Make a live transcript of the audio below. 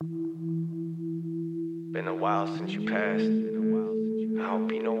Been a while since you passed. I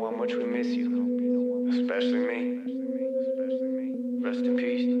hope you know how much we miss you, especially me. Rest in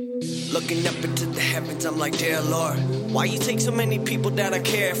peace. Looking up into the heavens, I'm like, dear Lord, why you take so many people that I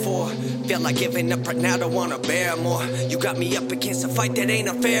care for? Feel like giving up right now, don't wanna bear more. You got me up against a fight that ain't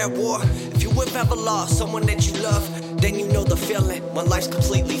a fair war. If you have ever lost someone that you love, then you know the feeling when life's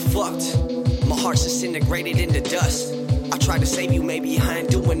completely fucked. My heart's disintegrated into dust. I try to save you, maybe I ain't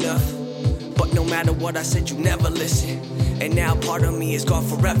do enough. But no matter what I said, you never listen. And now part of me is gone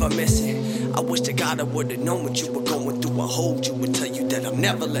forever missing. I wish to God I would've known what you were going through. I hold you and tell you that I'm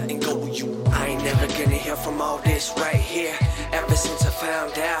never letting go of you. I ain't never gonna hear from all this right here. Ever since I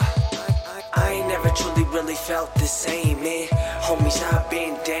found out, I ain't never truly really felt the same, man. Homies, I've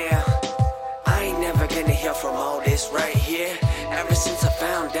been down. I ain't never gonna hear from all this right here. Ever since I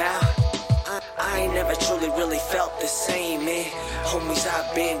found out, I ain't never truly really felt the same, man. Homies,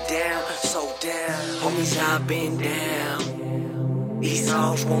 I've been down, so down. Homies, I've been down. These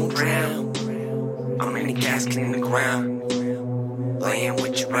souls won't drown. I'm in a casket in the ground, laying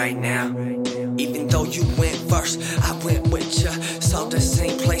with you right now. Even though you went first, I went with ya. So the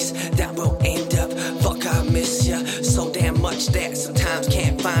same place that we'll end up. Fuck, I miss ya so damn much that sometimes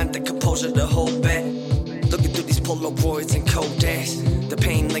can't find the composure to hold back. Looking through these Polaroids and Kodaks, the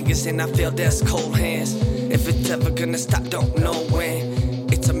pain lingers and I feel there's cold hands. If it's ever gonna stop, don't know when.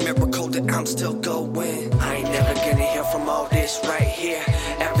 It's a miracle that I'm still going. I ain't never gonna hear from all this right here.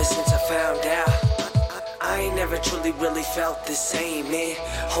 Ever since I found out, I ain't never truly really felt the same, man.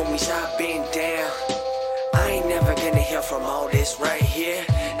 Homies, I've been down. I ain't never gonna hear from all this right here.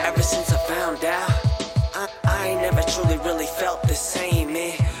 Ever since I found out, I ain't never truly really felt the same,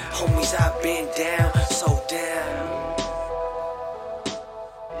 man. Homies, I've been down, so down.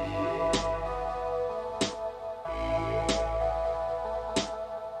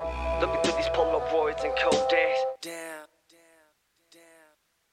 Looking through these Polaroids and Kodaks.